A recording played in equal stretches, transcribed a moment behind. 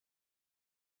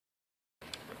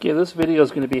Okay, this video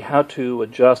is going to be how to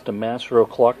adjust a Maas-Rowe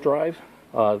clock drive.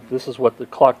 This is what the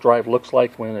clock drive looks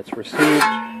like when it's received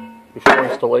before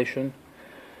installation.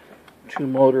 2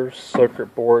 motors,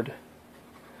 circuit board,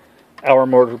 hour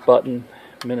motor button,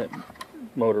 minute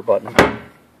motor button.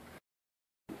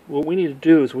 What we need to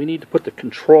do is we need to put the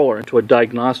controller into a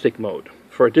diagnostic mode.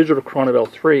 For a digital chronobell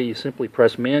 3, you simply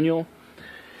press manual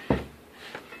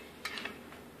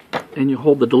and you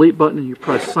hold the delete button and you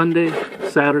press Sunday,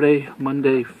 Saturday,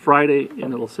 Monday, Friday,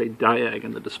 and it'll say diag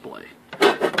in the display.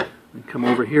 And come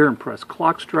over here and press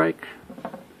clock strike,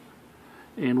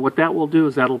 and what that will do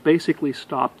is that'll basically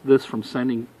stop this from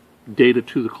sending data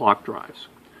to the clock drives.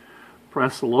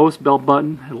 Press the lowest bell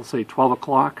button, it'll say 12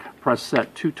 o'clock, press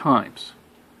set 2 times.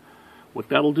 What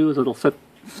that'll do is it'll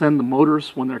send the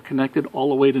motors when they're connected all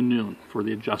the way to noon for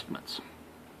the adjustments.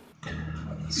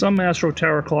 Some Maas-Rowe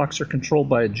tower clocks are controlled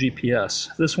by a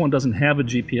GPS. This one doesn't have a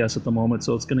GPS at the moment,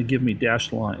 so it's going to give me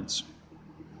dashed lines.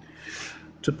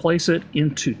 To place it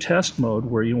into test mode,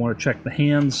 where you want to check the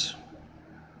hands,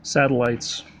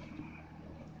 satellites,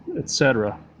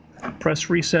 etc., press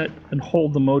reset and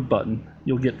hold the mode button.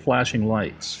 You'll get flashing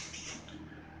lights.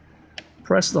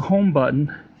 Press the home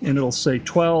button and it'll say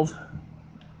 12,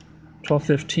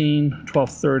 12:15,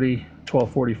 12:30,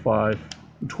 12:45,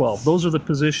 12. Those are the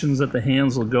positions that the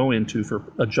hands will go into for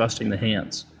adjusting the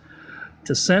hands.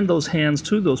 To send those hands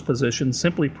to those positions,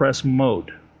 simply press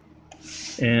mode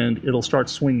and it'll start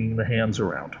swinging the hands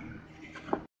around.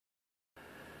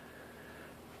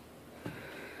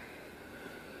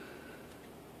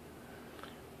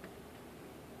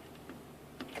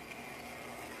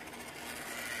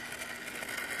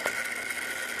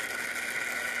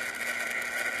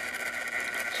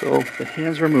 So the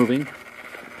hands are moving.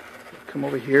 Come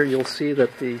over here, you'll see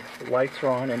that the lights are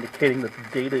on, indicating that the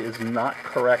data is not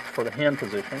correct for the hand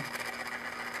position.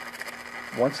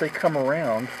 Once they come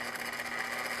around,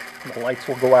 the lights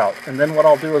will go out. And then what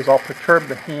I'll do is I'll perturb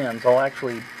the hands. I'll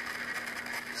actually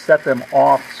set them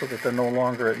off so that they're no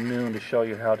longer at noon to show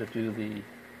you how to do the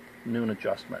noon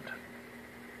adjustment.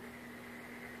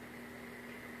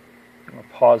 I'm going to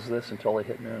pause this until they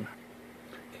hit noon.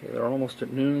 Okay, they're almost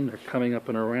at noon. They're coming up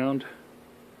and around.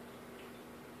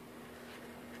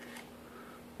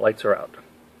 Lights are out.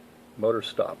 Motor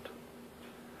stopped.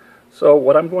 So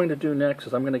what I'm going to do next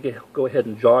is I'm going to go ahead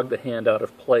and jog the hand out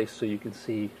of place so you can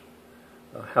see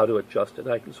how to adjust it.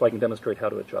 So I can demonstrate how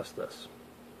to adjust this.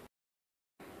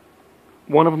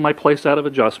 One of them I placed out of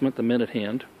adjustment, the minute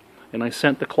hand, and I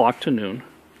sent the clock to noon.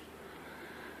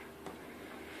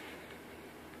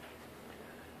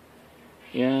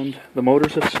 And the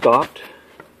motors have stopped.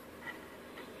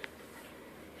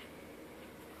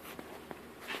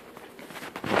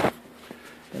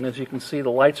 And as you can see,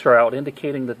 the lights are out,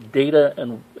 indicating that data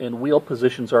and wheel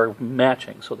positions are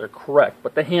matching, so they're correct.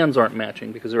 But the hands aren't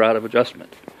matching because they're out of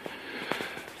adjustment.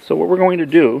 So what we're going to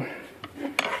do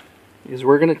is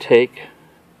we're going to take,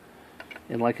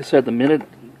 and like I said, the minute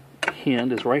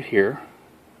hand is right here.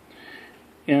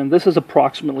 And this is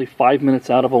approximately 5 minutes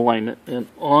out of alignment. And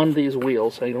on these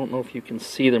wheels, I don't know if you can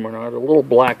see them or not, are little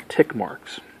black tick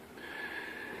marks.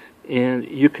 And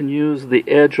you can use the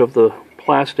edge of the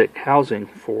plastic housing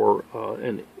for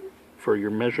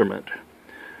your measurement.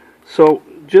 So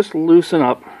just loosen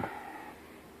up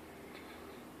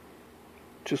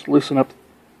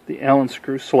the Allen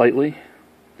screw slightly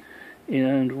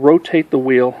and rotate the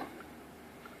wheel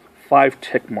 5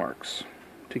 tick marks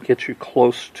to get you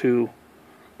close to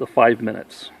the 5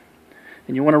 minutes.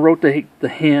 And you want to rotate the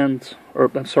hands,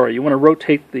 or I'm sorry, you want to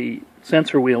rotate the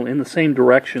sensor wheel in the same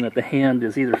direction that the hand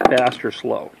is either fast or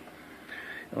slow.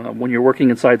 When you're working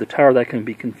inside the tower, that can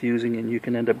be confusing, and you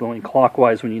can end up going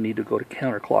clockwise when you need to go to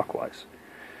counterclockwise.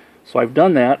 So I've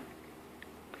done that.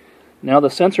 Now the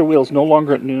sensor wheel is no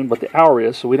longer at noon, but the hour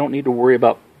is, so we don't need to worry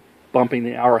about bumping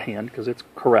the hour hand because it's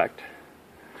correct.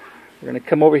 We're going to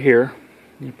come over here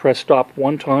and press stop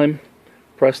 1 time,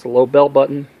 press the low bell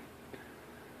button,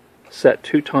 set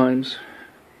 2 times,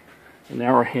 and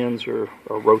now our hands are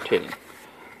rotating.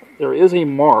 There is a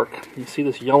mark. You see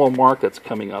this yellow mark that's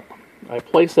coming up. I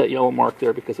placed that yellow mark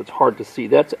there because it's hard to see.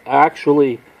 That's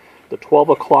actually the 12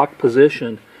 o'clock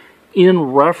position in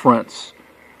reference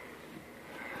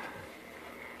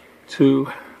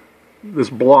to this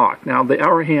block. Now the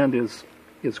hour hand is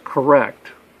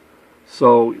correct,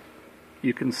 so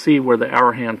you can see where the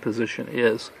hour hand position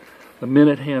is. The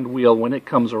minute hand wheel, when it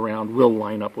comes around, will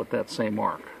line up with that same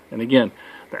mark. And again,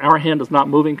 the hour hand is not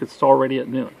moving because it's already at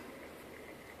noon.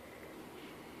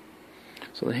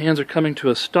 So the hands are coming to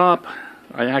a stop.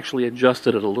 I actually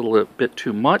adjusted it a little bit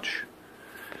too much.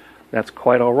 That's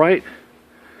quite all right.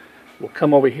 We'll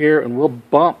come over here and we'll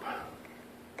bump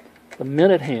the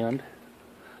minute hand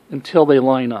until they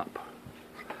line up.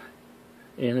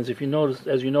 And as you notice,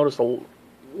 the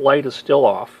light is still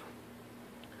off.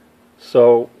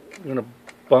 So I'm going to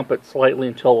bump it slightly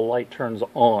until the light turns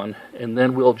on, and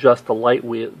then we'll adjust the light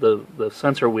wheel, the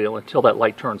sensor wheel, until that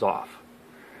light turns off.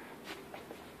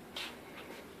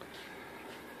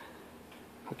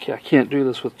 Okay, I can't do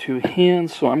this with two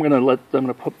hands, so I'm going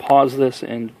to pause this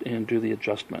and do the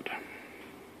adjustment.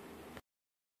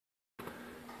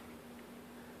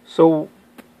 So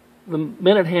the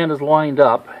minute hand is lined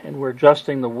up, and we're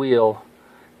adjusting the wheel,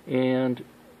 and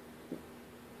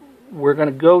we're going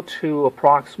to go to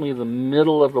approximately the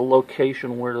middle of the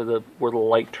location where the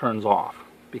light turns off.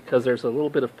 Because there's a little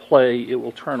bit of play, it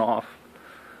will turn off.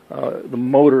 The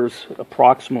motor's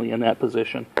approximately in that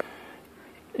position.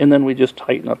 And then we just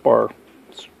tighten up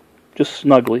just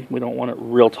snugly. We don't want it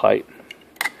real tight.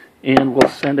 And we'll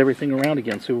send everything around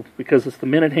again. So because it's the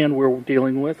minute hand we're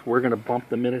dealing with, we're going to bump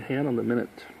the minute hand on the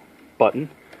minute button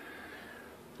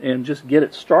and just get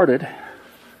it started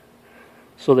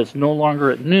so that it's no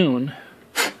longer at noon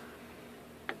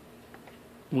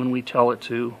when we tell it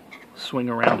to swing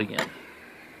around again.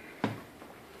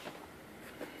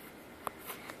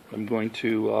 I'm going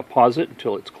to pause it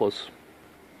until it's close.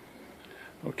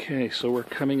 Okay, so we're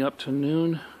coming up to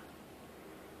noon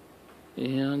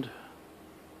and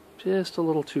just a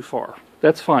little too far.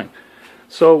 That's fine.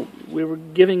 So we were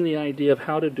giving the idea of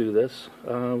how to do this.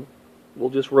 We'll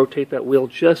just rotate that wheel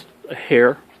just a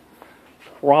hair,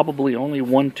 probably only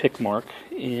one tick mark,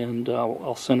 and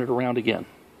I'll send it around again.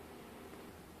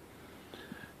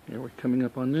 Here we're coming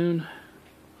up on noon,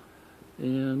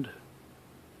 and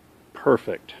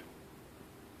perfect.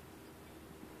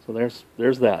 So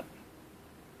there's that.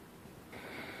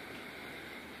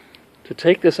 To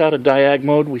take this out of diag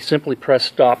mode, we simply press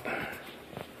stop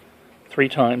 3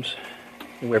 times,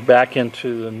 and we're back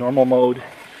into the normal mode,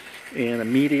 and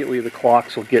immediately the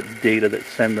clocks will get data that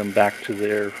send them back to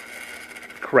their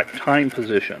correct time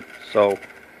position. So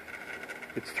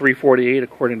it's 3:48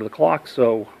 according to the clock,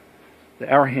 so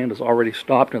the hour hand is already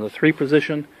stopped in the 3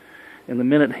 position, and the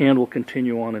minute hand will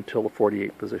continue on until the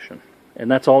 48 position. And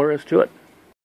that's all there is to it.